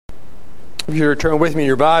If you turn with me in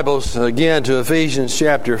your Bibles again to Ephesians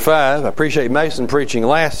chapter 5. I appreciate Mason preaching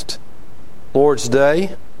last Lord's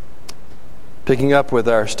Day, picking up with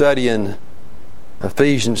our study in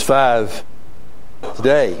Ephesians 5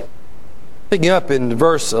 today. Picking up in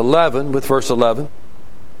verse 11,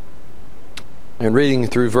 and reading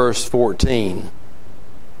through verse 14.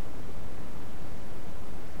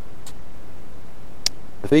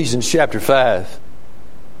 Ephesians chapter 5.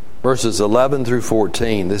 Verses 11 through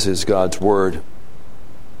 14, this is God's Word.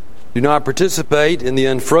 Do not participate in the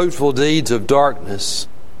unfruitful deeds of darkness,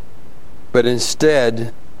 but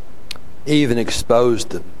instead even expose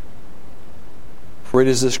them. For it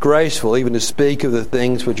is disgraceful even to speak of the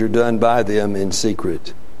things which are done by them in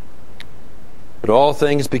secret. But all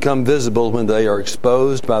things become visible when they are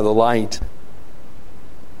exposed by the light.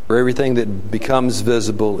 For everything that becomes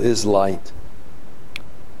visible is light.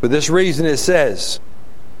 For this reason it says,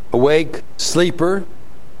 "Awake, sleeper,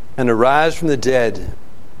 and arise from the dead,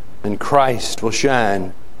 and Christ will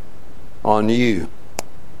shine on you."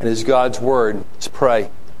 And as God's Word, let's pray.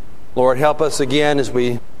 Lord, help us again as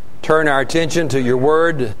we turn our attention to your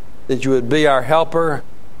Word, that you would be our helper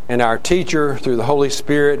and our teacher through the Holy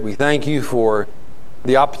Spirit. We thank you for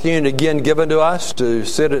the opportunity again given to us to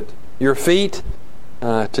sit at your feet,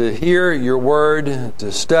 to hear your Word,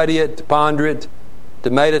 to study it, to ponder it, to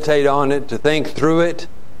meditate on it, to think through it.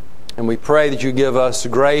 And we pray that you give us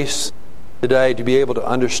grace today to be able to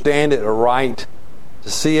understand it aright, to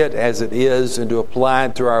see it as it is, and to apply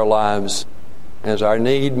it to our lives as our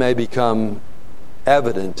need may become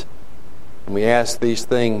evident. And we ask these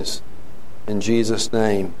things in Jesus'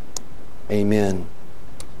 name. Amen.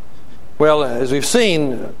 Well, as we've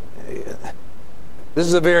seen, this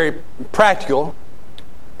is a very practical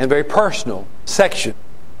and very personal section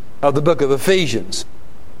of the book of Ephesians.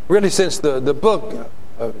 Really, since the book...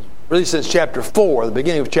 Really since chapter 4, the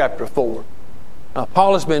beginning of chapter 4.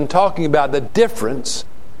 Paul has been talking about the difference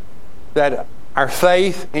that our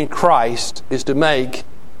faith in Christ is to make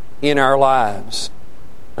in our lives.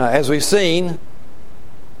 As we've seen,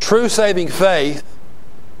 true saving faith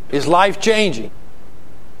is life-changing.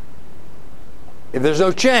 If there's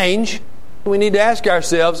no change, we need to ask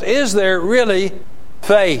ourselves, is there really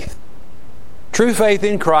faith? True faith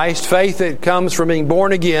in Christ, faith that comes from being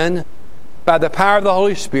born again, by the power of the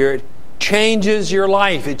Holy Spirit, changes your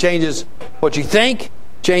life. It changes what you think,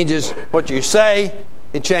 changes what you say,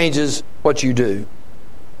 it changes what you do.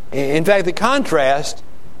 In fact, the contrast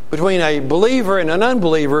between a believer and an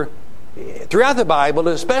unbeliever throughout the Bible,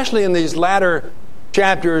 especially in these latter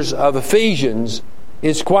chapters of Ephesians,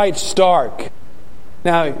 is quite stark.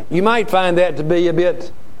 Now, you might find that to be a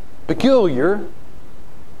bit peculiar,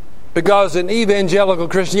 because in evangelical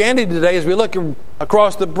Christianity today, as we look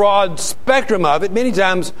across the broad spectrum of it, many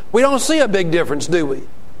times we don't see a big difference, do we?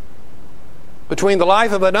 Between the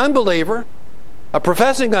life of an unbeliever, a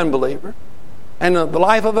professing unbeliever, and the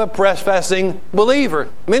life of a professing believer.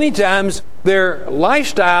 Many times their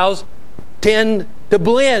lifestyles tend to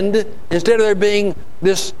blend instead of there being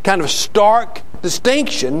this kind of stark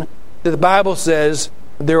distinction that the Bible says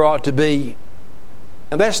there ought to be.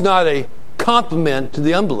 And that's not a compliment to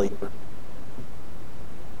the unbeliever.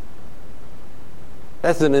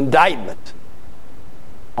 That's an indictment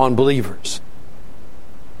on believers.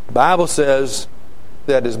 The Bible says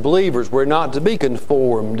that as believers we're not to be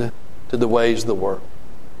conformed to the ways of the world,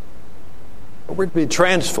 but we're to be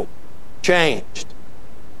transformed, changed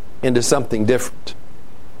into something different.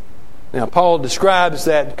 Now, Paul describes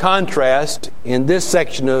that contrast in this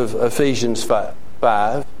section of Ephesians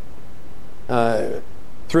 5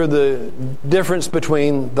 through the difference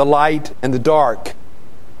between the light and the dark.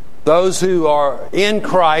 Those who are in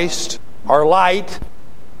Christ are light.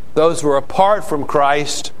 Those who are apart from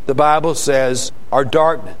Christ, the Bible says, are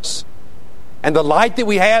darkness. And the light that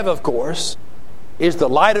we have, of course, is the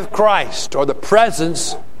light of Christ, or the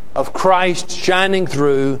presence of Christ shining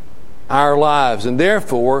through our lives. And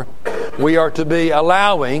therefore, we are to be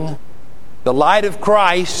allowing the light of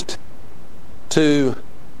Christ to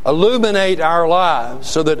illuminate our lives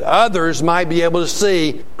so that others might be able to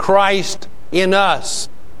see Christ in us,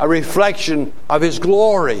 a reflection of His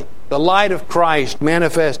glory, the light of Christ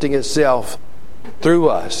manifesting itself through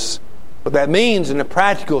us. What that means in a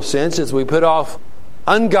practical sense is we put off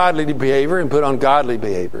ungodly behavior and put on godly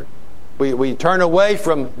behavior. We turn away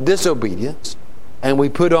from disobedience and we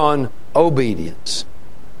put on obedience.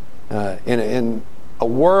 In a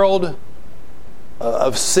world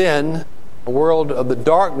of sin, a world of the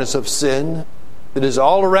darkness of sin that is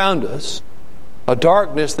all around us, a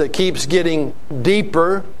darkness that keeps getting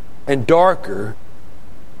deeper and darker,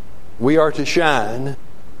 we are to shine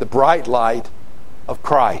the bright light of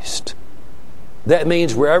Christ. That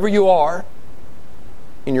means wherever you are,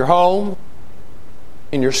 in your home,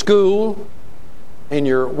 in your school, in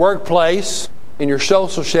your workplace, in your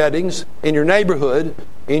social settings, in your neighborhood,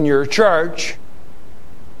 in your church,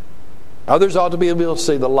 others ought to be able to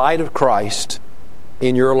see the light of Christ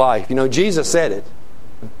in your life. You know, Jesus said it.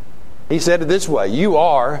 He said it this way: you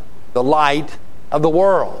are the light of the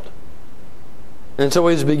world. And so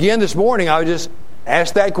as we begin this morning, I would just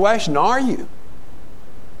ask that question: are you?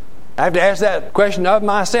 I have to ask that question of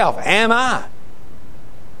myself. Am I?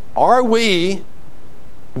 Are we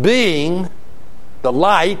being the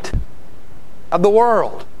light of the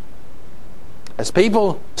world? As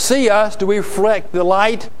people see us, do we reflect the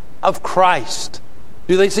light of Christ?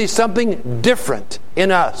 Do they see something different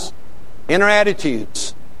in us, in our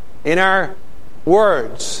attitudes, in our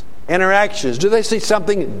words, in our actions? Do they see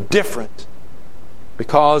something different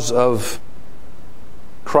because of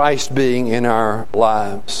Christ being in our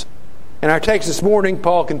lives? In our text this morning,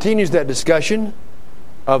 Paul continues that discussion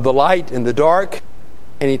of the light and the dark,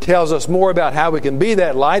 and he tells us more about how we can be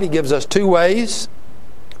that light. He gives us two ways.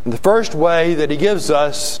 And the first way that he gives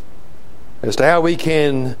us as to how we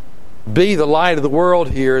can be the light of the world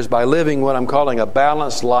here is by living what I'm calling a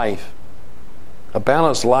balanced life. A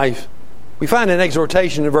balanced life. We find an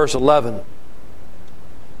exhortation in verse 11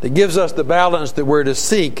 that gives us the balance that we're to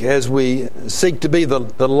seek as we seek to be the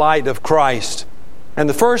light of Christ. And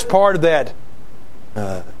the first part of that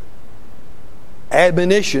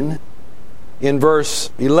admonition in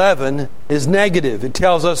verse 11 is negative. It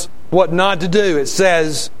tells us what not to do. It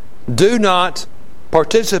says, do not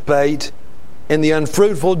participate in the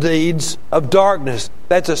unfruitful deeds of darkness.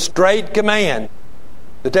 That's a straight command.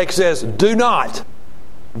 The text says, do not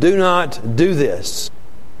do this.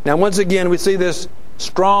 Now once again, we see this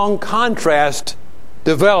strong contrast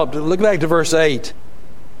developed. Look back to verse 8,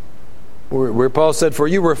 where Paul said, for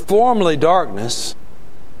you were formerly darkness,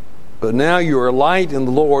 but now you are light in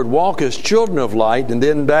the Lord. Walk as children of light. And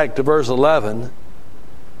then back to verse 11,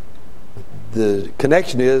 the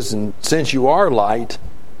connection is, and since you are light,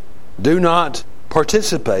 do not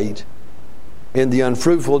participate in the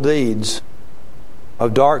unfruitful deeds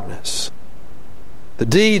of darkness. The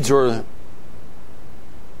deeds or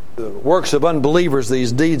the works of unbelievers,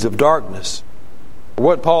 these deeds of darkness,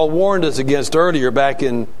 what Paul warned us against earlier back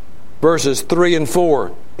in verses 3 and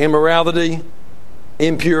 4. Immorality,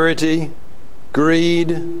 impurity,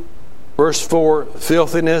 greed. Verse 4,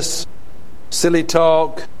 filthiness, silly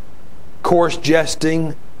talk, coarse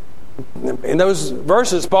jesting. In those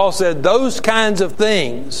verses, Paul said those kinds of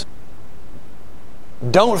things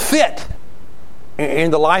don't fit in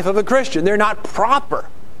the life of a Christian. They're not proper.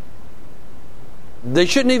 They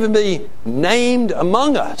shouldn't even be named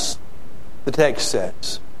among us, the text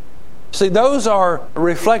says. See, those are a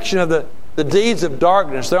reflection of the deeds of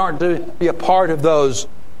darkness. They aren't to be a part of those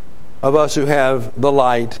of us who have the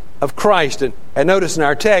light of Christ. And notice in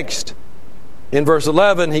our text, in verse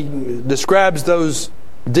 11, he describes those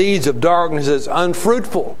deeds of darkness as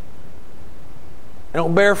unfruitful. They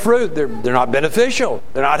don't bear fruit. They're not beneficial.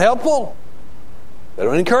 They're not helpful. They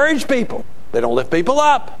don't encourage people. They don't lift people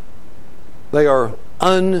up. They are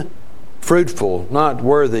unfruitful, not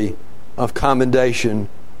worthy of commendation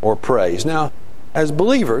or praise. Now, as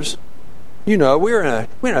believers, you know, we're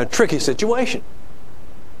in a tricky situation.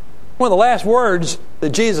 One of the last words that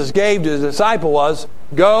Jesus gave to his disciple was,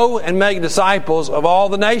 go and make disciples of all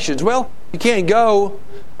the nations. Well, you can't go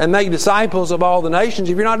and make disciples of all the nations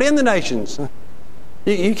if you're not in the nations.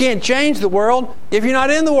 You can't change the world if you're not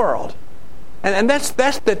in the world. And that's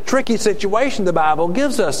the tricky situation the Bible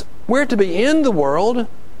gives us. We're to be in the world,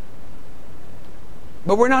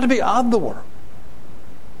 but we're not to be of the world.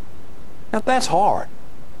 Now that's hard.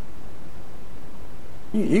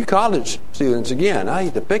 You college students, again, I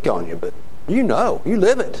hate to pick on you, but you know, you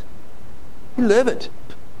live it. You live it.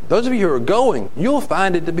 Those of you who are going, you'll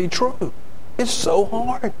find it to be true. It's so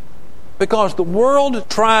hard because the world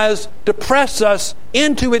tries to press us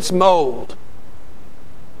into its mold.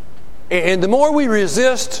 And the more we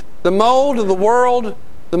resist the mold of the world,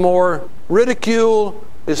 the more ridicule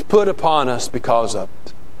is put upon us because of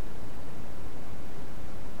it.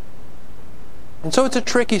 And so it's a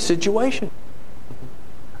tricky situation.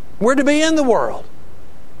 We're to be in the world.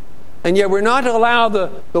 And yet we're not to allow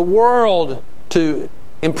the world to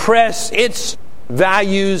impress its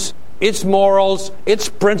values, its morals, its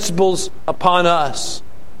principles upon us.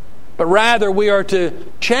 But rather we are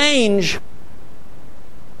to change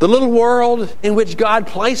the little world in which God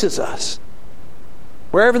places us.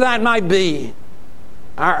 Wherever that might be,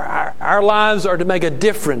 our lives are to make a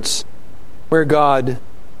difference where God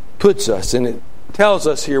puts us. And it tells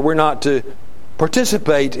us here we're not to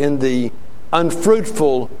participate in the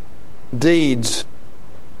unfruitful deeds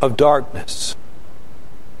of darkness.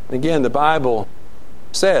 Again, the Bible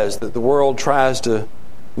says that the world tries to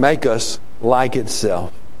make us like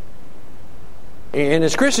itself. And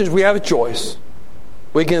as Christians, we have a choice.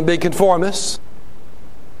 We can be conformists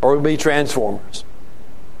or we can be transformers.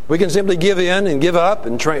 We can simply give in and give up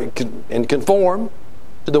and conform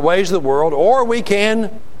to the ways of the world, or we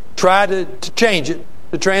can try to change it,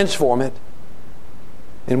 to transform it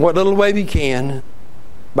in what little way we can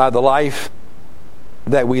by the life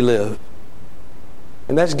that we live.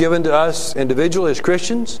 And that's given to us individually as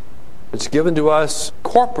Christians. It's given to us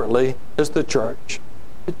corporately as the church.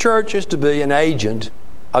 The church is to be an agent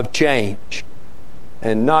of change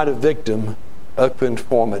and not a victim of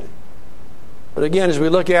conformity. But again, as we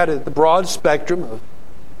look at it, the broad spectrum of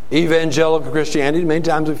evangelical Christianity, many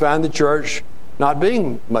times we find the church not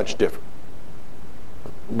being much different.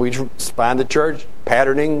 We find the church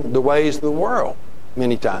patterning the ways of the world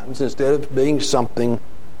many times instead of being something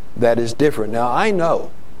that is different. Now, I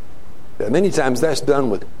know that many times that's done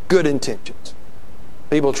with good intentions.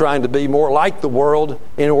 People trying to be more like the world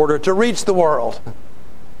in order to reach the world.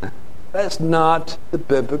 That's not the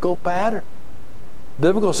biblical pattern.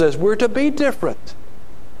 Biblical says we're to be different.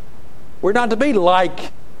 We're not to be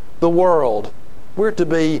like the world. We're to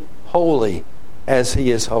be holy as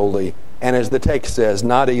He is holy. And as the text says,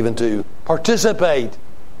 not even to participate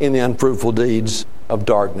in the unfruitful deeds of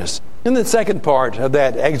darkness. And the second part of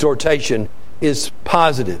that exhortation is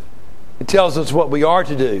positive. It tells us what we are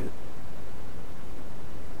to do.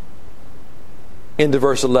 Into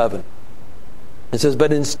verse 11. It says,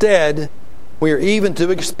 but instead, we are even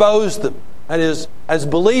to expose them. That is, as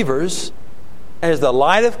believers, as the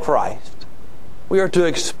light of Christ, we are to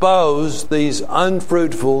expose these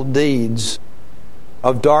unfruitful deeds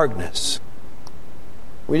of darkness.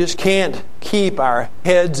 We just can't keep our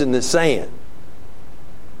heads in the sand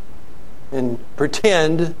and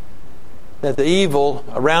pretend that the evil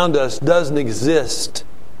around us doesn't exist.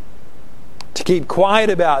 To keep quiet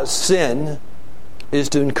about sin is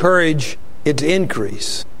to encourage it to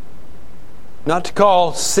increase. Not to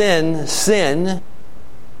call sin sin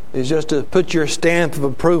is just to put your stamp of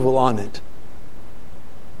approval on it.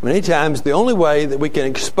 Many times the only way that we can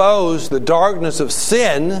expose the darkness of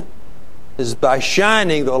sin is by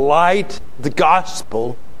shining the light, the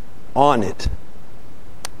gospel, on it.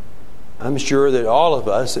 I'm sure that all of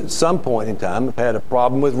us at some point in time have had a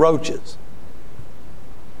problem with roaches.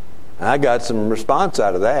 I got some response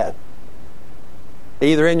out of that.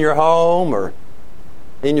 Either in your home or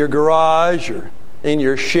in your garage or in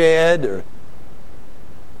your shed or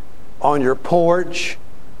on your porch.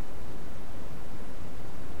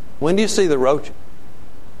 When do you see the roaches?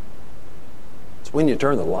 It's when you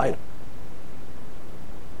turn the light on.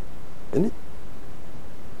 Isn't it?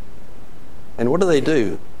 And what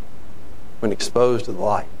do when exposed to the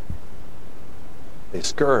light? They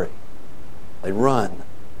scurry. They run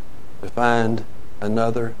to find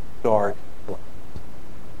another dark place.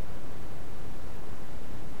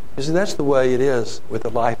 You see, that's the way it is with the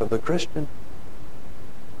life of a Christian.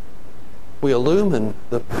 We illumine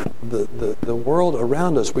the world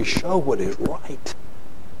around us. We show what is right,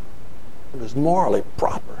 what is morally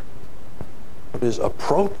proper, what is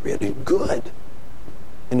appropriate and good.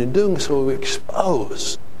 And in doing so, we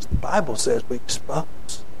expose, as the Bible says, we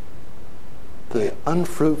expose the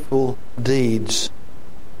unfruitful deeds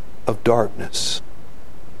of darkness.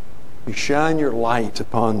 You shine your light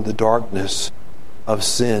upon the darkness of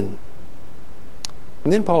sin.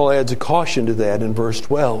 And then Paul adds a caution to that in verse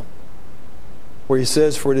 12, where he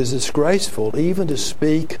says, for it is disgraceful even to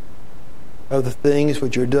speak of the things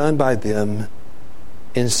which are done by them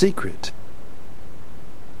in secret.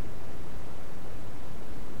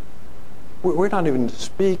 We're not even to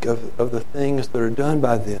speak of the things that are done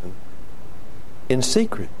by them in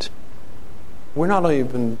secret. We're not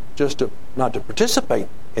even just not to participate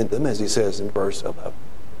in them, as he says in verse 11.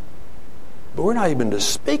 But we're not even to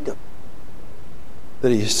speak of them,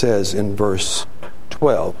 that he says in verse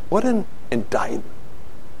 12. What an indictment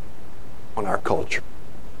on our culture.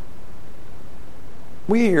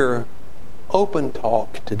 We hear open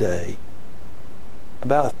talk today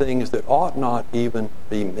about things that ought not even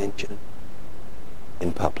be mentioned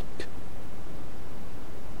in public.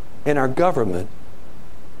 And our government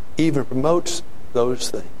even promotes those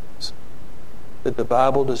things that the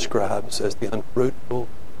Bible describes as the unfruitful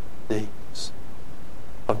deeds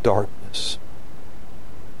of darkness.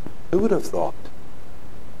 Who would have thought?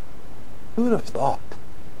 Who would have thought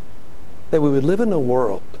that we would live in a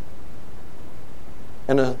world,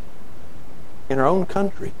 in our own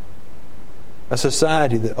country, a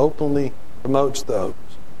society that openly promotes those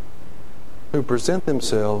who present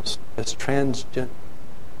themselves as transgender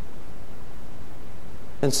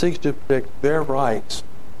and seek to protect their rights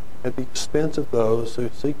at the expense of those who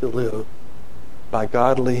seek to live by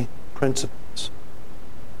godly principles.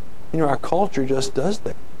 Our culture just does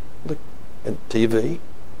that. Look at TV,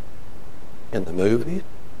 in the movies,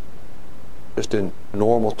 just in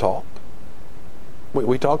normal talk.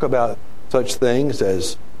 We talk about such things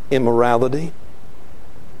as immorality,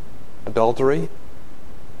 adultery,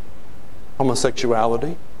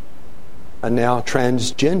 homosexuality, and now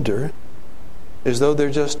transgender, as though they're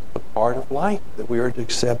just a part of life that we are to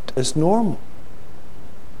accept as normal.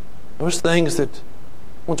 Those things that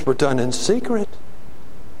once were done in secret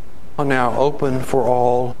are now open for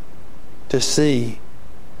all to see.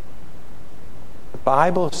 The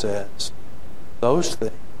Bible says those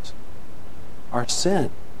things are sin.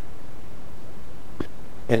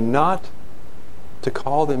 And not to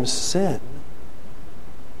call them sin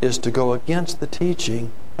is to go against the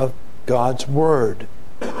teaching of God's Word.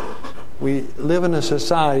 We live in a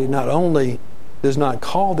society not only does not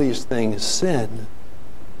call these things sin,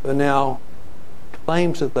 but now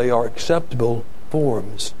claims that they are acceptable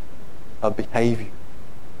forms of behavior.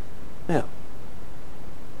 Now,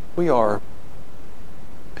 we are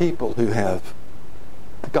people who have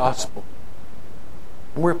the gospel.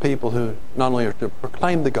 We're people who not only are to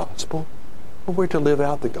proclaim the gospel, but we're to live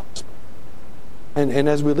out the gospel. And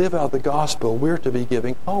as we live out the gospel, we're to be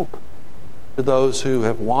giving hope to those who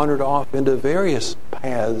have wandered off into various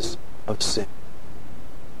paths of sin.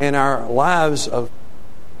 And our lives of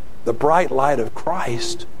the bright light of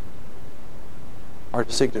Christ are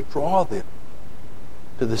to seek to draw them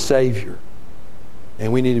to the Savior.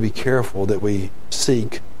 And we need to be careful that we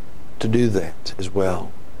seek to do that as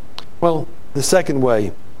well. Well, the second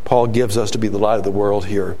way Paul gives us to be the light of the world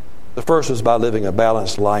here. The first was by living a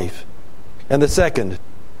balanced life. And the second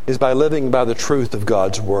is by living by the truth of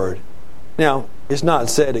God's Word. Now, it's not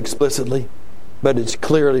said explicitly, but it's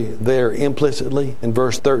clearly there implicitly. In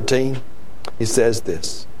verse 13, he says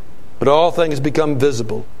this: "But all things become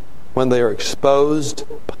visible when they are exposed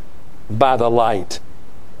by the light.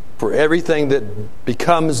 For everything that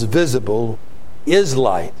becomes visible is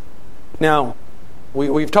light." Now,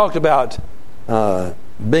 we've talked about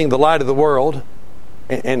being the light of the world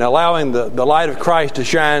and allowing the light of Christ to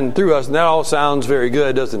shine through us. And that all sounds very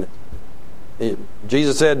good, doesn't it?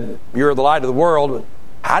 Jesus said, "You're the light of the world." But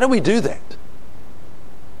how do we do that?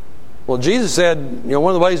 Well, Jesus said,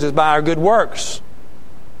 one of the ways is by our good works.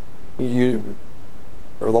 You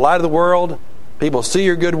are the light of the world. People see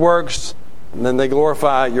your good works, and then they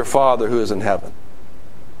glorify your Father who is in heaven.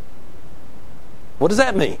 What does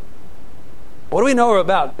that mean? What do we know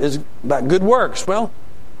about good works? Well,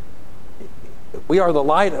 we are the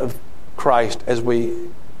light of Christ as we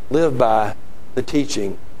live by the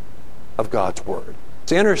teaching of God's Word.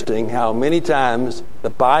 It's interesting how many times the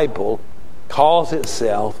Bible calls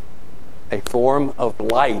itself a form of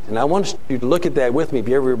light. And I want you to look at that with me. If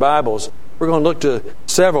you have your Bibles, we're going to look to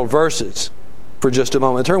several verses for just a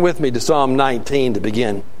moment. Turn with me to Psalm 19 to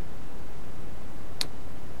begin.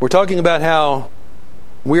 We're talking about how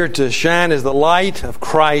we're to shine as the light of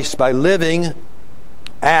Christ by living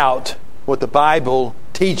out what the Bible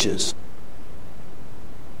teaches.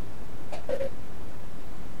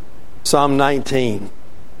 Psalm 19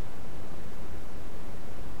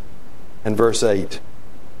 and verse 8.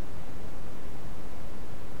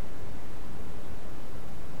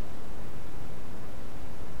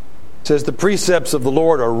 It says, "The precepts of the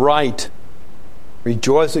Lord are right,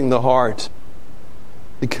 rejoicing the heart.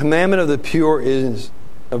 The commandment of the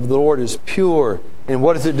Lord is pure." And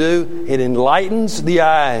what does it do? It enlightens the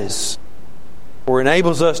eyes, or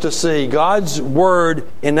enables us to see. God's Word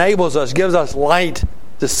enables us, gives us light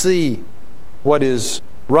to see what is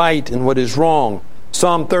right and what is wrong.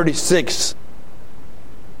 Psalm 36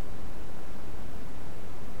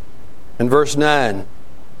 and verse 9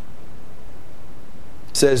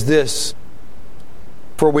 says this: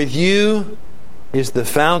 "For with you is the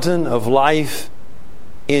fountain of life.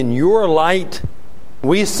 In your light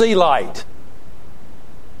we see light."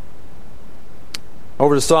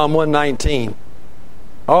 Over to Psalm 119.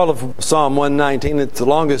 All of Psalm 119, it's the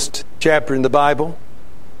longest chapter in the Bible.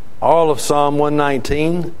 All of Psalm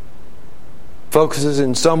 119 focuses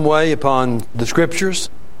in some way upon the Scriptures,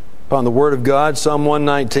 upon the Word of God. Psalm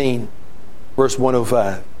 119, verse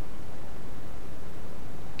 105.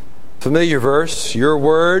 Familiar verse: "Your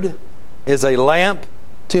word is a lamp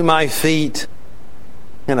to my feet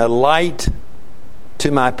and a light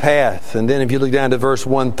to my path." And then if you look down to verse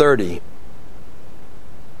 130,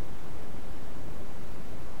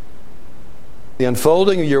 "The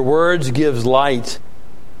unfolding of your words gives light.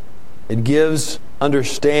 It gives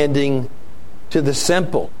understanding to the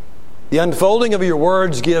simple. The unfolding of your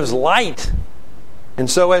words gives light. And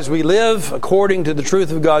so as we live according to the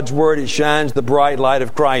truth of God's Word, it shines the bright light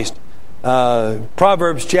of Christ.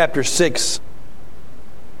 Proverbs chapter 6.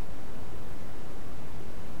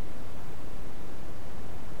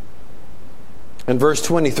 And verse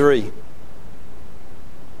 23.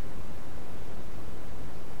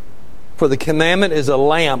 For the commandment is a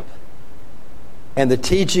lamp, and the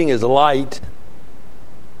teaching is light,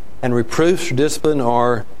 and reproofs or discipline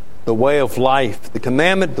are the way of life. The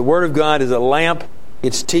commandment, the Word of God, is a lamp.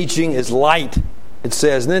 Its teaching is light, it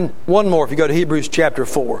says. And then one more, if you go to Hebrews chapter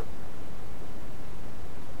 4.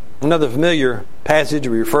 Another familiar passage,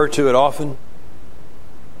 we refer to it often.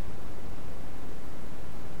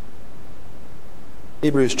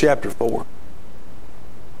 Hebrews chapter 4,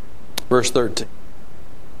 verse 13.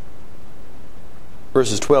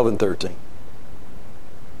 Verses 12 and 13.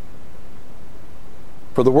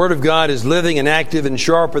 For the Word of God is living and active and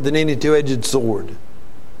sharper than any two-edged sword,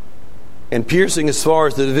 and piercing as far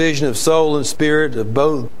as the division of soul and spirit, of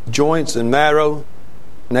both joints and marrow,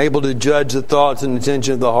 and able to judge the thoughts and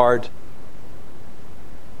intention of the heart.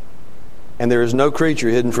 And there is no creature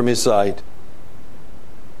hidden from His sight,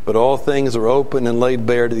 but all things are open and laid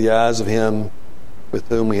bare to the eyes of Him with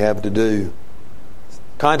whom we have to do.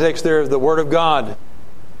 Context there of the Word of God.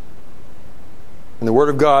 And the Word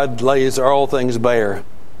of God lays all things bare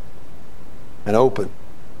and open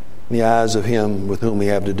in the eyes of Him with whom we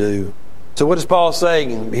have to do. So what is Paul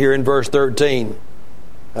saying here in verse 13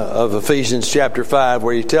 of Ephesians chapter 5,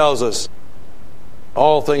 where he tells us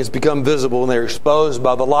all things become visible when they're exposed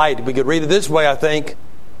by the light? We could read it this way, I think.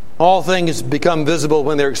 All things become visible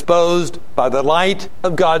when they're exposed by the light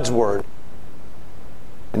of God's Word.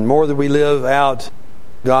 And the more that we live out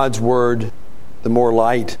God's Word, the more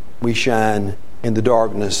light we shine in the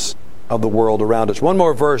darkness of the world around us. One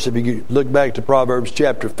more verse, if you look back to Proverbs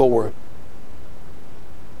chapter 4.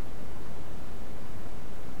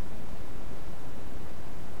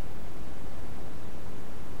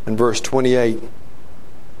 And verse 28.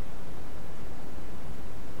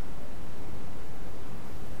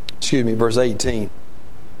 Verse 18.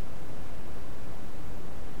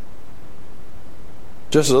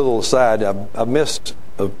 Just a little aside, I missed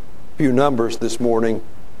a few numbers this morning,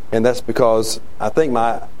 and that's because I think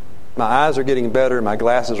my eyes are getting better and my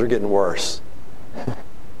glasses are getting worse.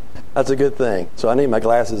 That's a good thing. So I need my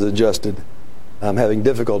glasses adjusted. I'm having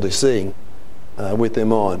difficulty seeing with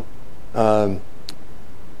them on.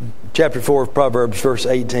 Chapter 4 of Proverbs, verse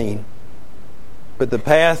 18. But the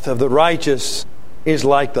path of the righteous is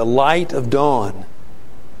like the light of dawn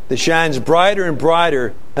that shines brighter and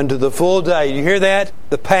brighter unto the full day. You hear that?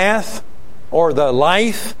 The path or the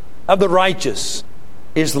life of the righteous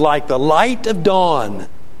is like the light of dawn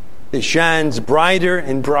that shines brighter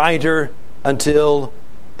and brighter until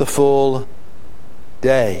the full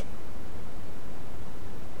day.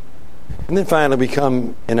 And then finally we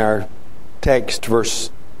come in our text,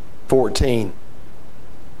 verse 14,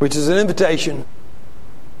 which is an invitation.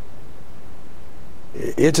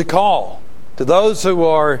 It's a call to those who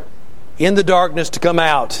are in the darkness to come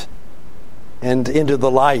out and into the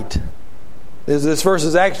light. This verse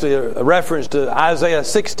is actually a reference to Isaiah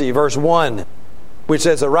 60, verse 1, which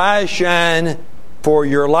says, Arise, shine, for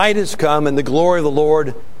your light has come, and the glory of the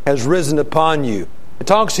Lord has risen upon you. It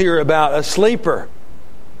talks here about a sleeper.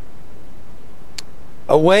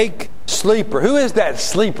 Awake sleeper. Who is that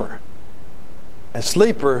sleeper? A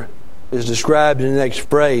sleeper is described in the next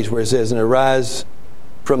phrase where it says, and arise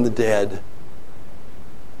from the dead.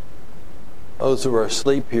 Those who are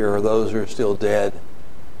asleep here are those who are still dead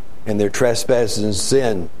in their trespasses and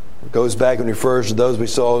sin. It goes back and refers to those we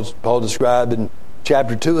saw Paul described in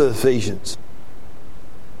chapter 2 of Ephesians,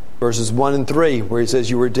 verses 1 and 3, where he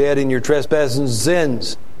says, you were dead in your trespasses and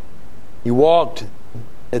sins. You walked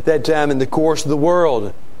at that time in the course of the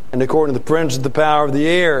world and according to the prince of the power of the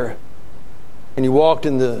air. And you walked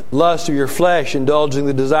in the lust of your flesh, indulging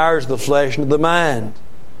the desires of the flesh and of the mind.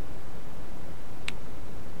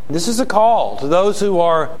 This is a call to those who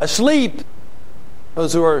are asleep,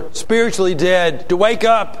 those who are spiritually dead, to wake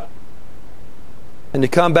up and to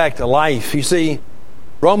come back to life. You see,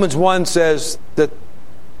 Romans 1 says that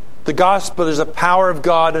the gospel is a power of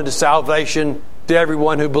God unto salvation to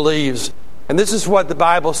everyone who believes. And this is what the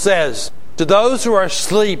Bible says. To those who are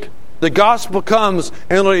asleep, the gospel comes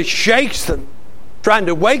and literally shakes them, trying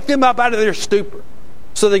to wake them up out of their stupor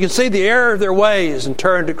so they can see the error of their ways and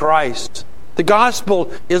turn to Christ. The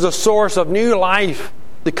gospel is a source of new life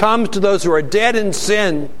that comes to those who are dead in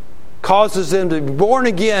sin, causes them to be born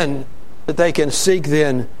again, that they can seek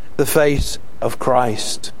then the face of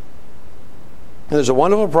Christ. And there's a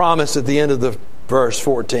wonderful promise at the end of the verse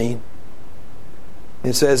 14.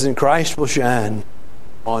 It says, "And Christ will shine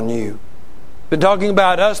on you." Been talking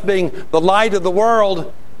about us being the light of the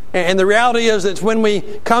world. And the reality is that when we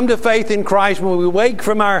come to faith in Christ, when we wake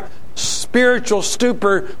from our spiritual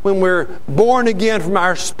stupor, when we're born again from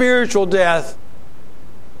our spiritual death,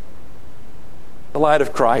 the light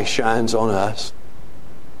of Christ shines on us.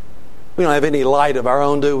 We don't have any light of our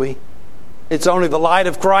own, do we? It's only the light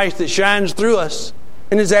of Christ that shines through us.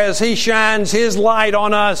 And it's as He shines His light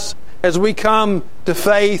on us as we come to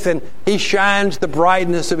faith, and He shines the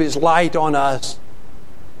brightness of His light on us,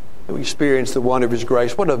 that we experience the wonder of His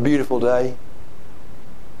grace. What a beautiful day.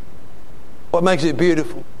 What makes it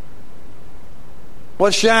beautiful?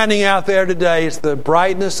 What's shining out there today is the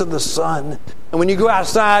brightness of the sun. And when you go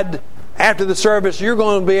outside after the service, you're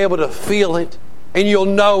going to be able to feel it, and you'll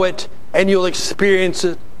know it, and you'll experience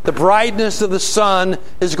it. The brightness of the sun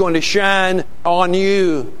is going to shine on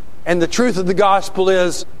you. And the truth of the gospel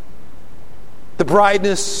is the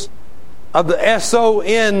brightness of the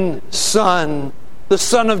S-O-N sun, the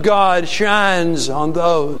Son of God, shines on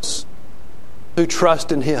those who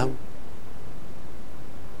trust in Him.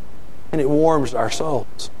 And it warms our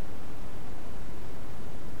souls.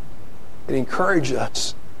 It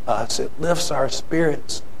encourages us. It lifts our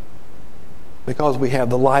spirits because we have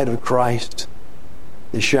the light of Christ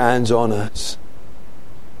that shines on us.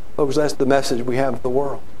 Folks, that's the message we have of the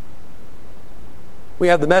world. We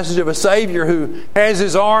have the message of a Savior who has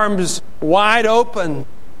His arms wide open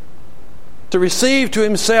to receive to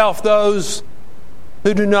Himself those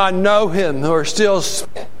who do not know Him, who are still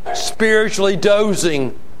spiritually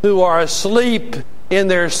dozing, who are asleep in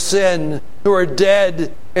their sin, who are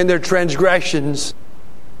dead in their transgressions.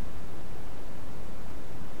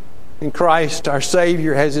 And Christ, our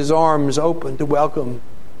Savior, has His arms open to welcome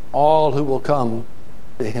all who will come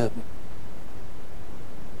to Him.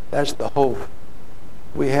 That's the hope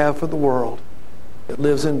we have for the world that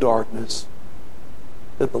lives in darkness,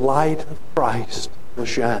 that the light of Christ will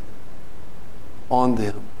shine on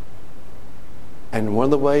them. And one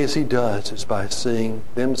of the ways He does is by seeing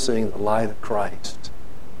the light of Christ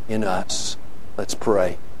in us. Let's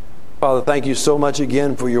pray. Father, thank You so much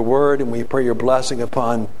again for Your word, and we pray Your blessing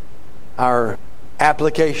upon our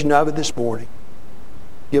application of it this morning.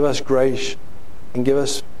 Give us grace and give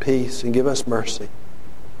us peace and give us mercy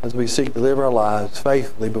as we seek to live our lives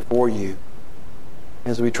faithfully before You,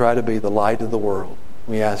 as we try to be the light of the world.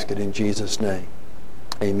 We ask it in Jesus' name.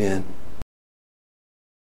 Amen.